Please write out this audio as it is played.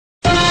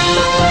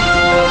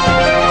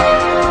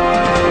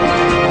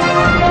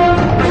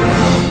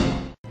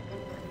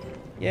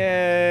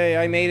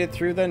made it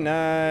through the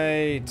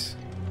night.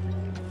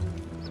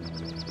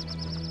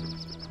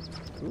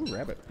 Ooh,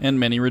 rabbit. And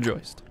many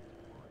rejoiced.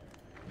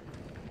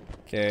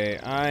 Okay,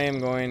 I am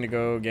going to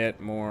go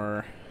get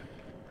more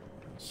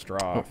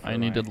straw. Oh, I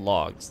needed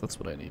logs. That's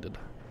what I needed.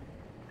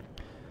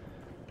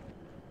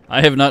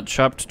 I have not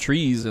chopped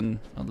trees in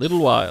a little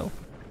while.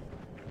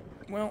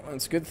 Well,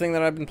 it's a good thing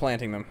that I've been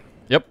planting them.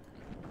 Yep.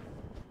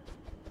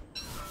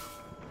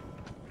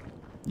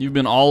 You've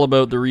been all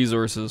about the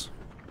resources.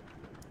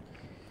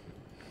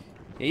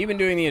 Yeah, you've been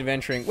doing the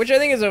adventuring, which I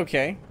think is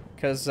okay,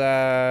 because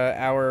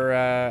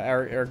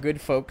our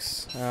good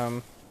folks,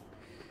 the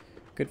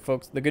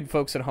good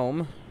folks at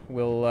home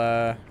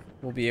will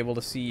be able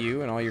to see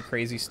you and all your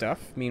crazy stuff.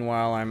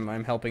 Meanwhile,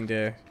 I'm helping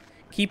to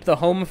keep the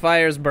home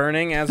fires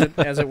burning, as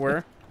it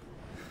were.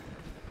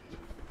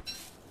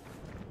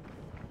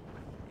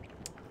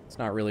 It's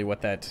not really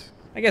what that.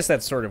 I guess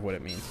that's sort of what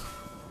it means.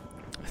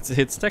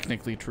 It's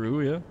technically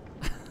true, yeah.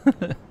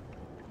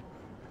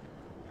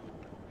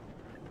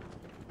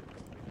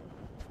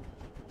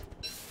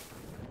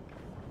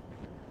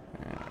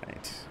 Alright.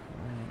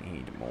 I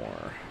need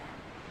more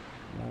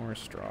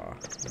straw.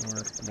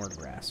 More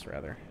grass,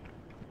 rather.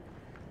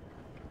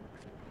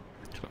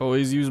 Could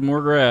always use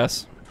more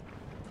grass.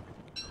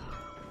 You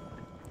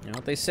know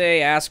what they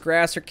say, ask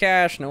grass or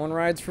cash, no one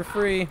rides for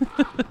free.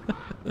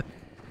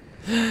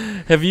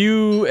 Have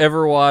you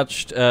ever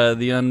watched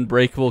The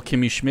Unbreakable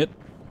Kimmy Schmidt?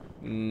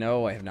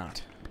 No, I have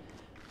not.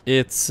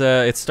 It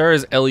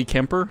stars Ellie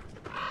Kemper.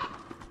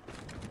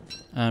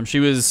 She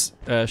was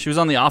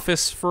on The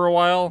Office for a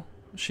while.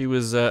 She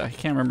was I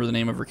can't remember the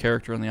name of her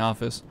character on The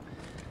Office.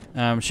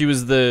 She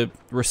was the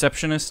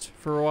receptionist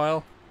for a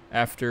while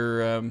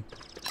after.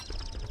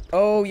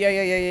 Oh yeah.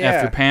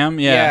 After Pam,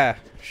 yeah.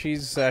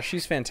 She's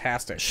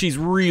fantastic. She's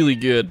really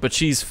good, but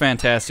she's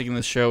fantastic in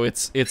this show.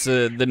 It's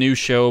the new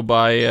show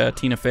by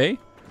Tina Fey.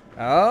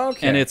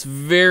 Okay. And it's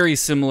very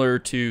similar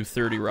to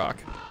 30 Rock.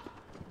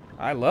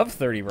 I love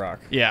 30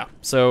 Rock. Yeah.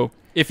 So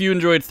if you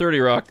enjoyed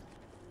 30 Rock,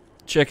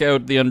 check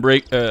out the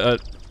Unbreakable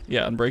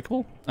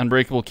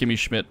Kimmy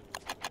Schmidt.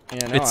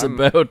 Yeah, no,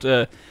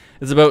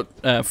 it's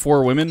about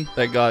 4 women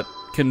that got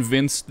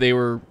convinced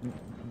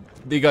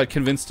they got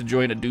convinced to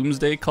join a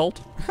doomsday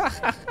cult.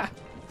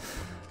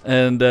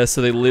 And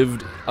so they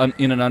lived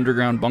in an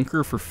underground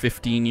bunker for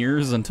 15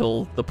 years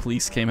until the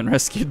police came and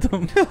rescued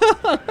them.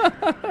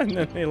 And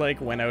then they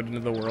like went out into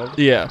the world.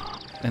 Yeah,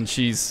 and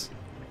she's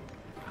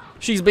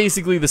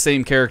basically the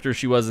same character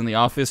she was in The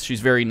Office. She's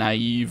very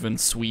naive and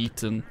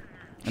sweet, and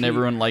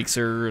everyone likes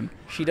her. And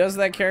she does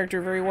that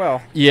character very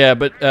well. Yeah,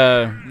 but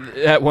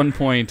at one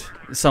point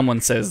someone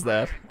says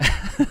that.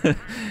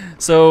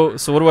 So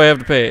what do I have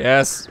to pay?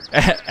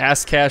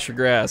 Ask cash or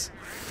grass?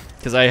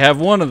 Because I have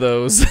one of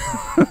those.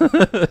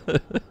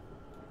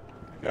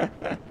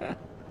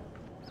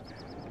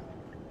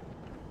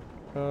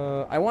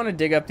 I want to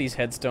dig up these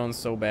headstones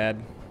so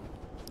bad.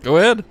 Go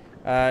ahead.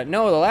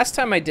 No, the last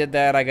time I did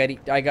that,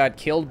 I got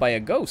killed by a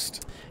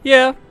ghost.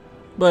 Yeah,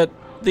 but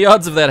the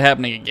odds of that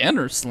happening again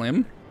are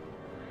slim.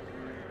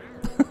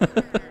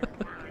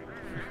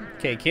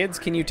 Okay, kids,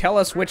 can you tell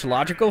us which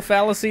logical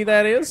fallacy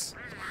that is?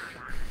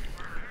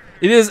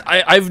 It is.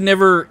 I've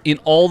never, in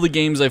all the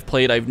games I've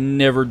played, I've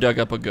never dug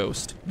up a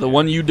ghost. The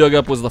one you dug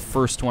up was the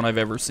first one I've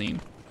ever seen.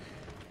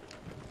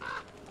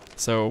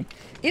 So...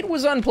 It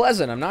was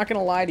unpleasant, I'm not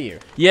gonna lie to you.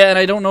 Yeah, and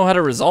I don't know how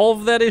to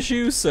resolve that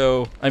issue,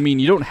 so... I mean,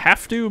 you don't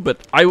have to,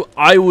 but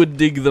I would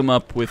dig them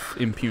up with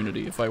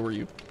impunity if I were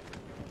you.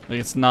 Like,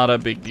 it's not a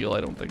big deal,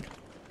 I don't think.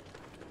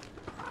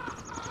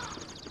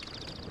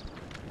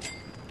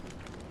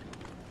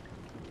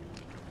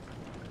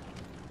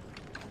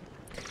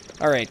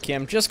 Alright,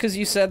 Kim, just because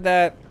you said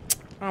that,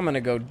 I'm gonna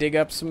go dig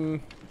up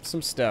some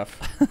stuff.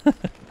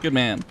 Good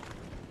man.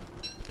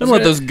 Don't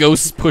let those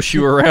ghosts push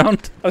you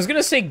around. I was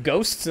gonna say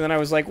ghosts, and then I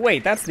was like,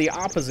 wait, that's the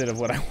opposite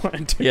of what I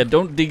want to do. Yeah,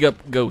 don't dig up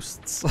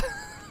ghosts.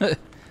 And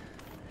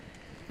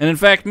in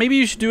fact, maybe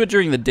you should do it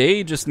during the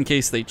day, just in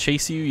case they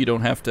chase you. You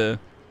don't have to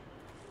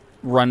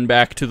run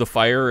back to the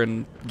fire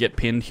and get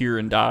pinned here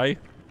and die.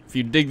 If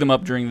you dig them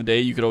up during the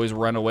day, you could always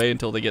run away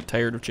until they get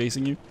tired of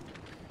chasing you.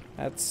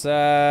 That's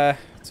a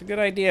good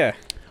idea.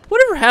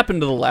 Whatever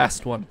happened to the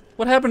last one?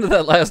 What happened to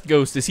that last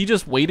ghost? Is he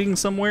just waiting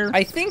somewhere?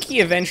 I think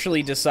he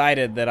eventually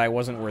decided that I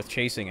wasn't worth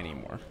chasing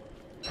anymore.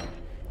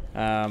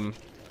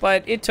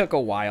 But it took a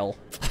while,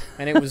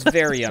 and it was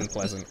very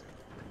unpleasant.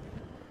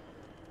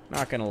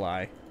 Not gonna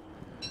lie.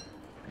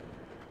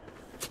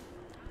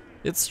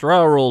 It's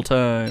straw roll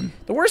time.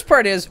 The worst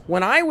part is,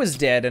 when I was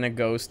dead and a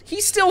ghost,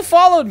 he still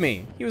followed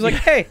me. He was like,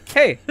 hey,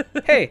 hey,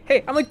 hey,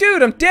 hey. I'm like,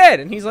 dude, I'm dead.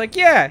 And he's like,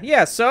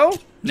 yeah, so?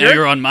 Now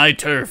you're on my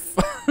turf.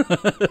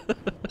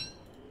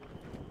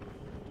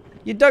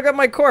 You dug up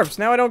my corpse.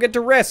 Now I don't get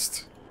to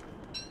rest.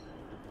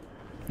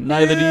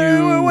 Neither do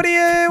you. What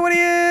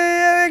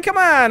are you, come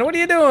on, what are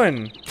you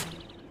doing?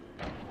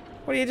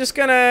 What are you just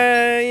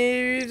gonna,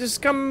 you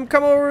just come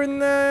over and,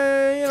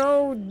 you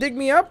know, dig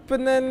me up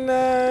and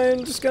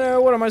then, just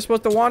gonna, what am I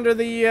supposed to wander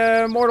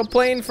the, mortal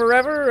plane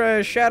forever?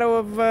 A shadow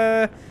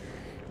of,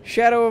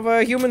 Shadow of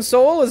a human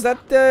soul? Is that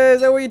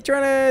what you're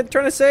trying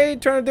to say?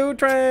 Trying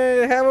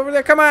to have over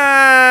there? Come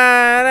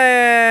on!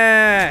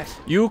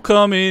 You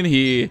come in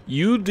here,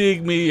 you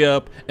dig me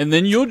up, and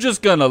then you're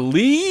just gonna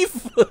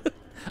leave?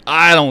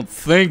 I don't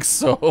think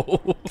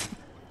so.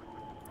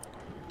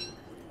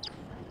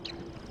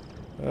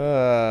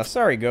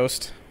 Sorry,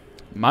 Ghost.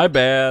 My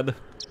bad.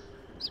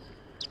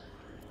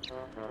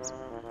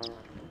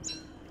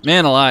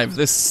 Man alive,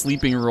 this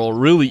sleeping roll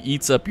really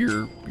eats up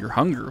your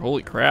hunger.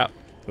 Holy crap.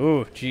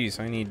 Oh, jeez,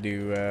 I need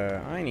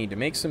to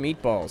make some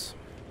meatballs.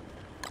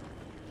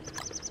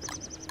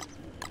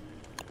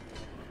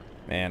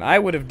 Man, I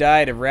would have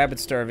died of rabbit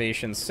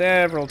starvation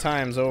several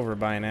times over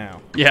by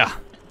now. Yeah.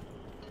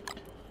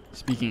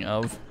 Speaking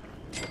of.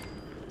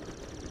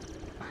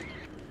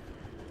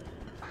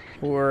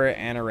 Poor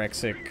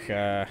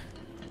anorexic,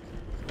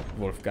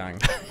 Wolfgang.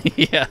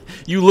 Yeah,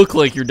 you look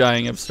like you're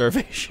dying of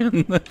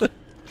starvation. I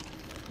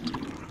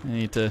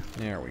need to...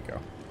 There we go.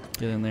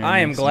 Get in there. I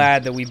am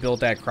glad that we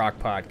built that crock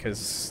pot,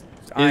 because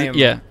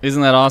yeah,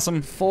 isn't that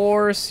awesome?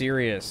 For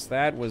serious.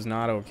 That was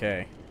not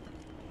okay.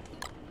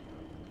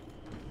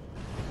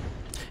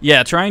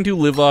 Yeah, trying to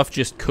live off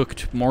just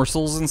cooked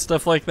morsels and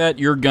stuff like that,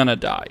 you're gonna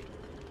die.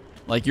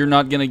 Like, you're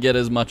not gonna get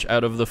as much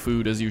out of the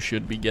food as you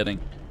should be getting.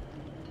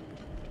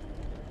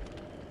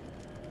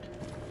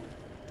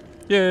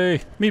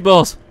 Yay!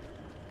 Meatballs!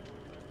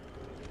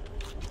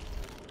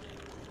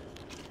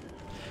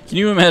 Can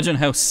you imagine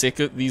how sick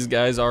these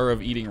guys are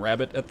of eating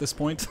rabbit at this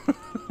point?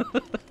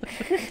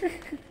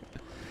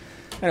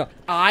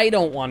 I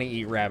don't want to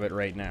eat rabbit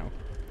right now.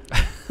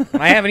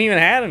 I haven't even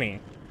had any.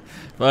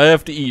 If I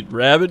have to eat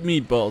rabbit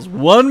meatballs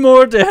one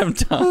more damn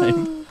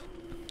time,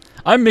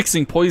 I'm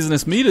mixing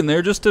poisonous meat in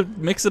there just to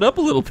mix it up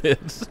a little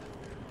bit.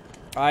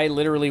 I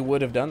literally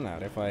would have done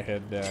that if I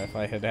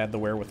had had the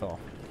wherewithal.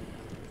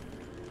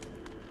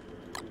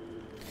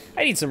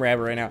 I need some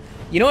rabbit right now.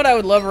 You know what I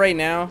would love right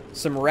now?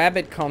 Some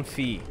rabbit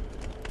confit.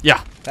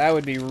 Yeah. That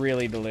would be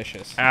really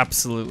delicious.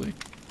 Absolutely.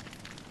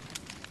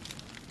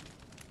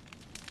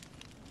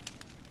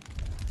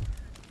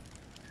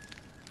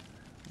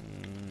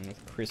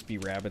 Crispy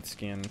rabbit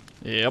skin.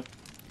 Yep.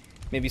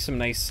 Maybe some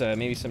nice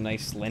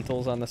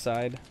lentils on the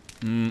side.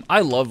 I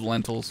love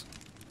lentils.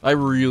 I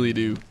really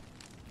do.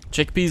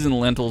 Chickpeas and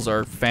lentils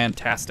are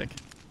fantastic.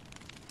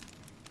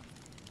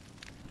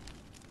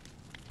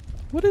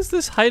 What is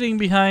this hiding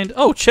behind?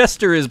 Oh,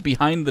 Chester is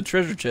behind the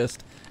treasure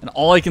chest, and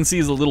all I can see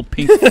is a little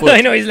pink foot.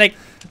 I know, he's like,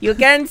 you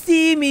can't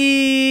see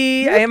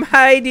me. I am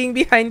hiding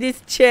behind this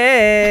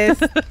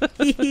chest.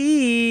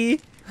 Yeah,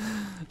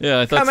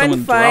 I thought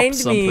someone dropped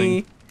something.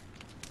 Me.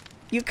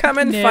 You come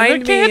and Never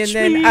find me, and catch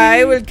then me.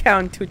 I will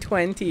count to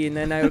 20, and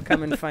then I will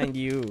come and find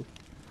you.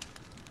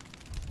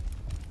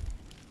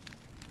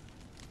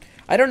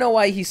 I don't know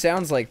why he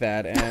sounds like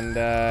that, and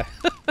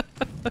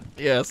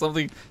yeah,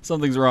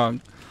 something's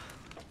wrong.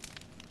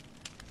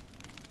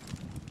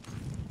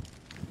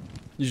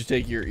 You should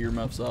take your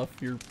earmuffs off.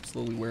 You're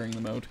slowly wearing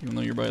them out, even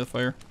though you're by the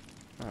fire.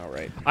 All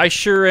right. I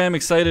sure am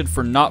excited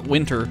for not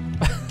winter.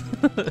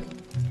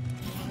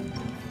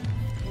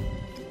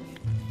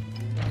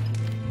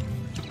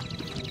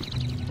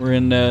 We're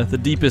in the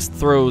deepest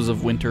throes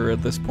of winter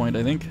at this point,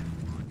 I think.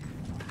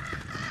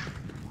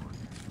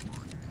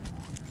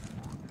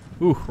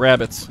 Ooh,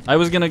 rabbits. I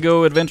was gonna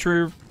go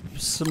adventure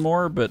some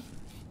more, but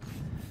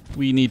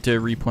we need to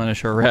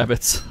replenish our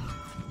rabbits.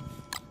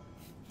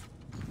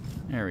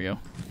 There we go.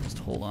 Just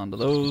hold on to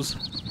those.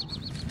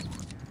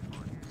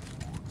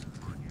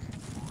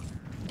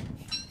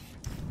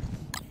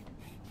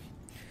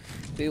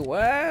 Be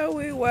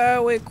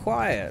very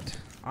quiet.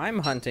 I'm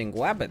hunting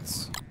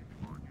wabbits.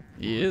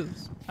 He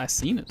is. I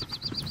seen it.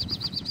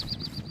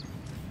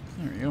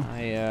 There we go.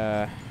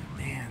 Man,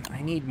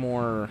 I need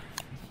more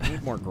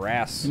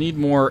grass. You need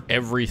more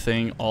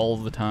everything all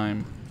the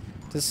time.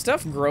 Does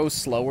stuff grow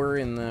slower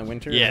in the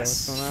winter?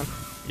 Yes. Is that what's going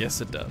on?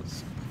 Yes, it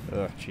does.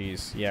 Ugh,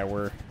 jeez. Yeah,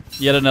 we're...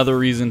 Yet another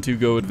reason to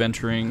go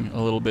adventuring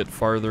a little bit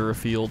farther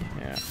afield.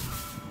 Yeah.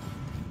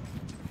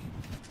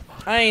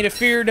 I ain't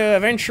afeard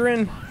of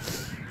venturing.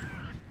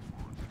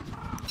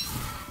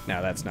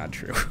 No, that's not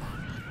true.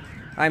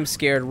 I'm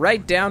scared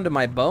right down to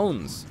my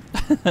bones.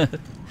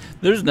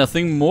 There's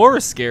nothing more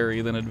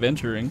scary than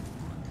adventuring.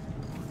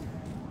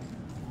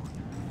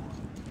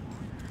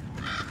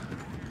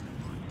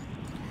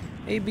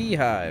 A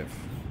beehive.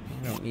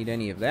 I don't need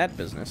any of that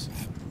business.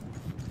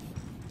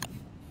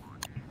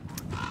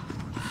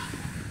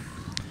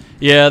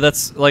 Yeah,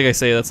 that's, like I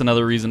say, that's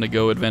another reason to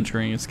go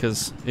adventuring, is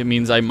because it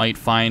means I might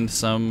find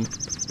some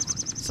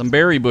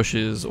berry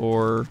bushes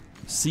or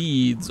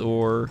seeds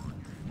or,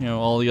 you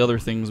know, all the other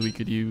things we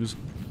could use.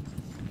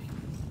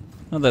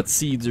 Not that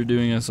seeds are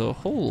doing us a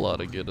whole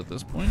lot of good at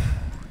this point.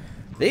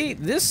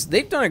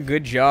 They've done a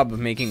good job of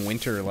making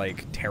winter,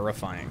 like,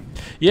 terrifying.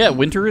 Yeah,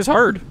 winter is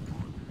hard.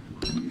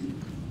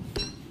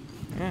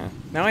 Yeah.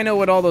 Now I know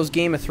what all those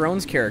Game of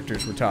Thrones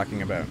characters were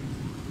talking about.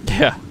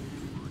 Yeah.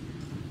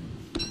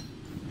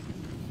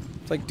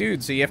 It's like,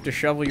 dude, so you have to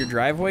shovel your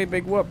driveway?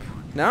 Big whoop.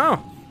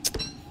 No.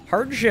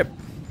 Hardship.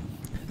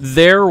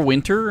 their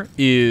winter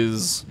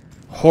is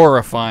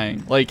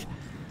horrifying. Like,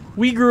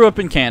 we grew up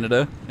in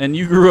Canada, and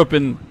you grew up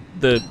in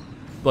the,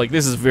 like,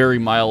 this is very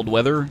mild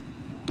weather.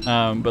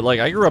 But, like,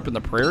 I grew up in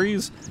the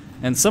prairies,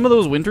 and some of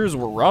those winters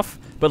were rough.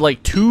 But,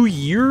 like, 2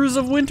 years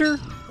of winter,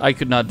 I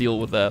could not deal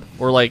with that.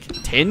 Or, like,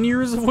 10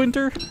 years of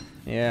winter?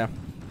 Yeah.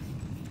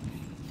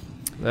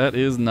 That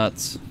is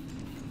nuts.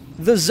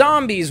 The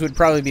zombies would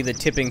probably be the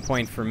tipping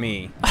point for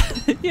me.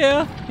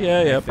 yeah,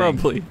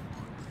 probably.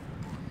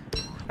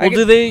 Well,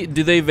 do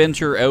they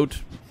venture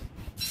out?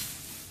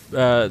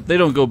 They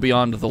don't go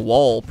beyond the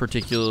wall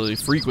particularly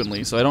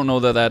frequently, so I don't know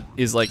that that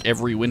is like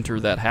every winter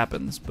that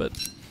happens. But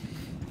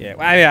yeah,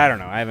 I don't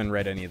know. I haven't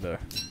read any of the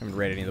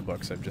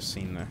books. I've just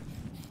seen the.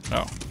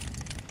 Oh.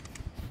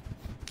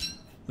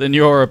 Then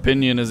your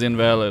opinion is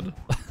invalid.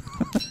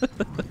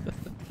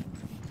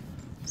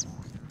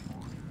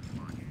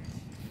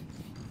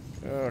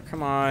 Oh,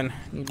 come on.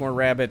 Need more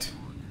rabbit.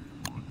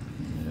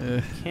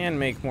 Can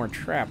make more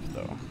trap,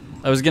 though.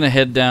 I was going to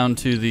head down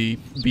to the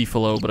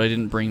beefalo, but I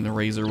didn't bring the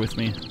razor with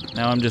me.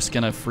 Now I'm just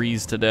going to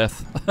freeze to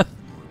death.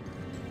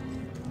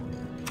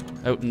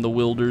 Out in the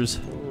wilders.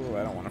 Oh,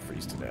 I don't want to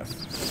freeze to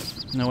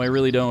death. No, I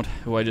really don't.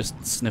 Oh, I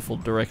just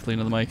sniffled directly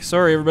into the mic.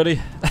 Sorry,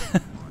 everybody.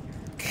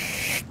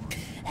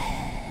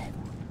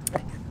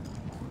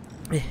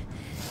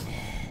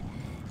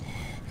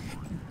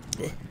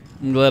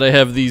 I'm glad I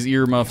have these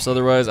earmuffs,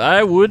 otherwise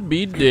I would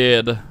be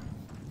dead.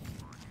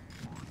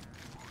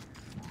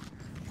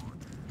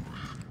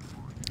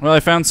 Well, I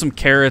found some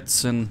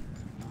carrots and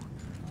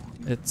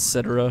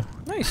etc.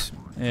 Nice.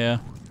 Yeah.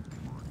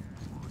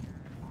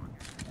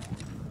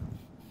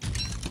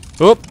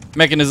 Oh,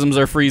 mechanisms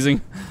are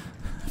freezing.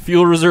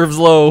 Fuel reserves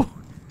low.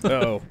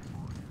 Uh-oh.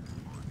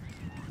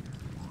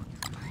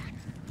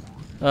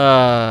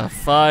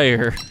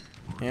 Fire.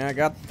 Yeah, I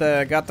got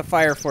the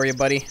fire for you,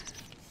 buddy.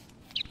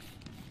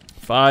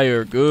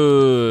 Fire,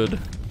 good.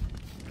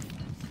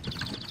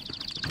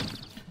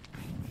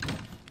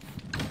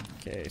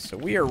 Okay, so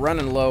we are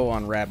running low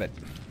on rabbit.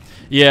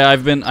 Yeah,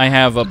 I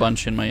have a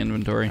bunch in my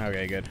inventory.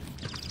 Okay, good.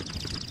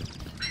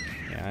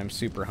 Yeah, I'm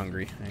super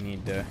hungry. I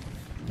need to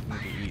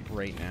eat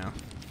right now.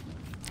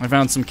 I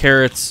found some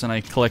carrots and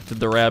I collected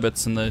the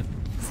rabbits in the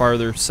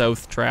farther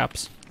south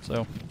traps.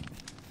 So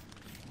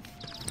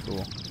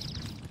cool.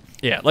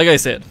 Yeah, like I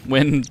said,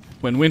 when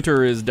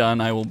winter is done,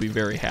 I will be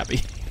very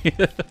happy.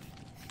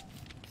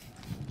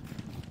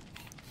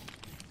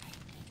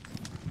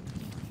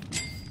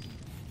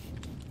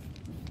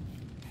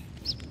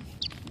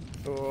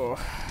 Oh.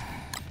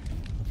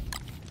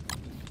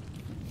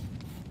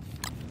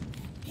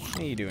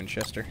 How you doing,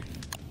 Chester?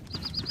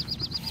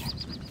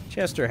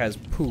 Chester has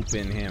poop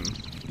in him.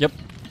 Yep.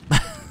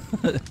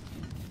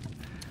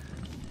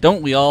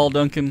 Don't we all,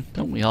 Duncan?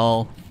 Don't we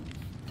all?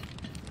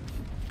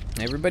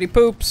 Everybody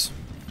poops.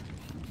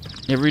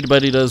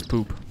 Everybody does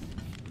poop.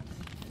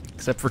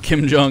 Except for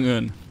Kim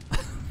Jong-un,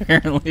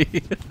 apparently.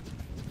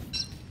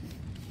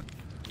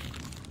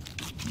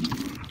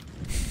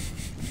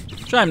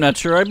 Which I'm not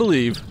sure I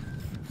believe.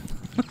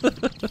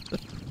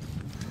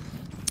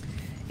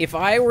 If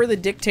I were the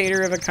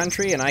dictator of a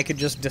country and I could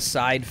just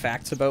decide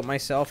facts about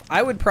myself,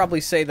 I would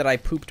probably say that I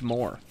pooped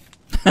more.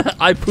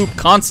 I poop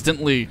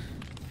constantly.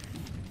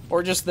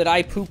 Or just that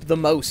I poop the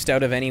most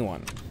out of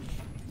anyone.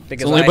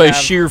 Because It's only by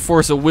sheer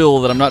force of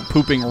will that I'm not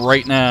pooping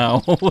right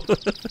now.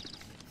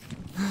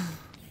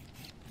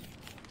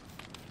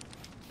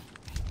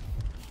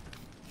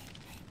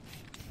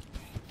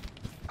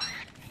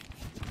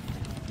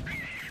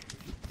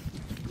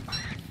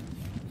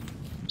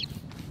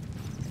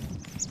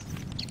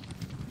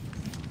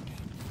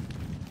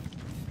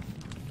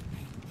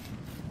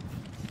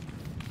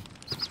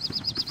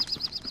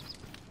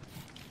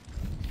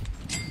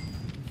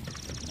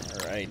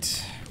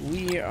 Alright.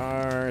 We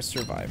are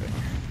surviving.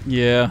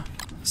 Yeah.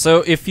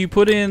 So if you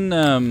put in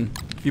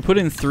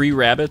 3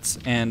 rabbits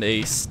and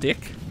a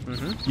stick,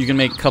 you can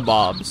make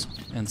kebabs,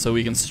 and so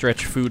we can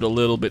stretch food a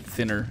little bit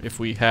thinner if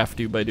we have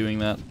to by doing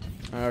that.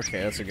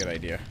 Okay, that's a good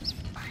idea.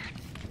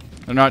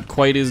 They're not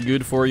quite as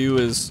good for you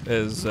as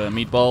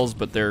meatballs,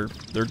 but they're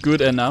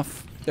good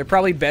enough. They're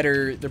probably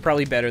better. They're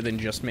probably better than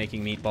just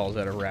making meatballs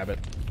out of rabbit.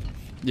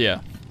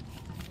 Yeah.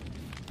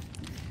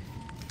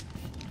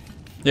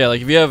 Yeah,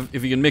 like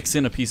if you can mix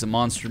in a piece of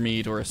monster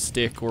meat or a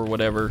stick or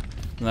whatever,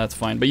 then that's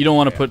fine. But you don't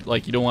want to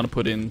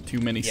put in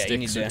too many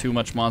sticks or too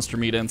much monster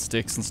meat and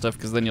sticks and stuff,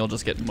 because then you'll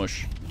just get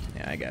mush.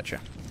 Yeah, I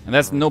gotcha. And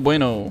that's no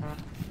bueno.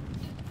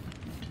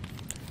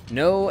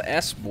 No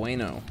es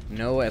bueno.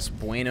 No es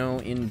bueno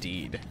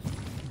indeed.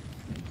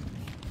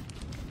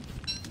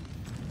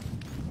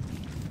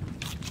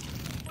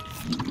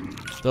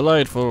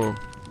 Delightful.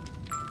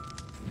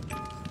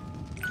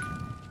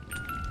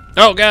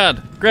 Oh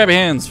god! Grabby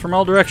hands from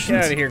all directions.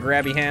 Get out of here,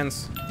 grabby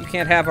hands. You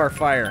can't have our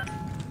fire.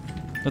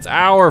 That's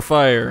our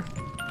fire.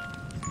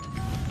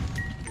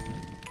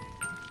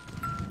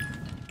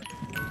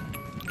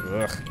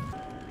 Ugh.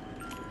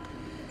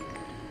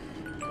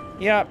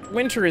 Yeah,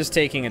 winter is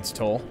taking its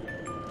toll.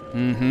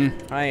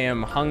 Mm-hmm. I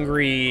am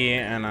hungry,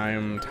 and I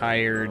am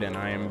tired, and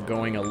I am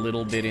going a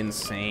little bit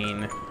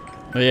insane.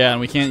 But yeah, and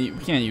we can't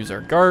use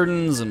our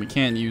gardens, and we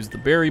can't use the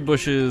berry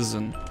bushes,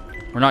 and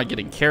we're not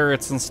getting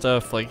carrots and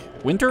stuff. Like,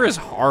 winter is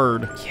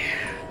hard.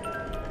 Yeah.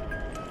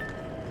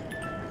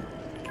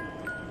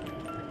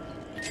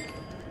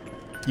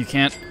 You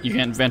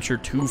can't venture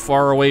too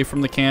far away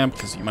from the camp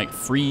because you might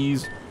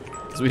freeze.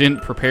 Because we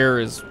didn't prepare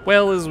as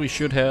well as we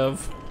should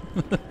have.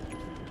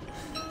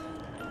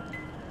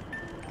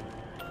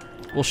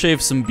 We'll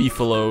shave some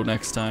beefalo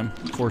next time,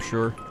 for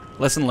sure.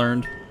 Lesson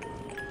learned.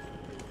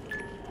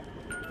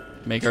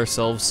 Make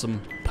ourselves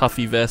some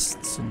puffy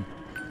vests and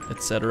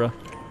etc.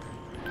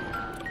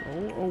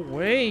 Oh,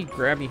 away,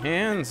 grabby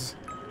hands.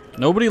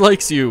 Nobody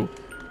likes you.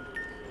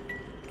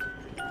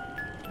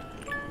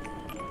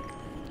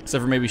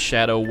 Except for maybe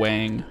Shadow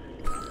Wang.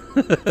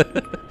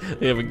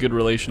 They have a good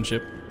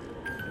relationship.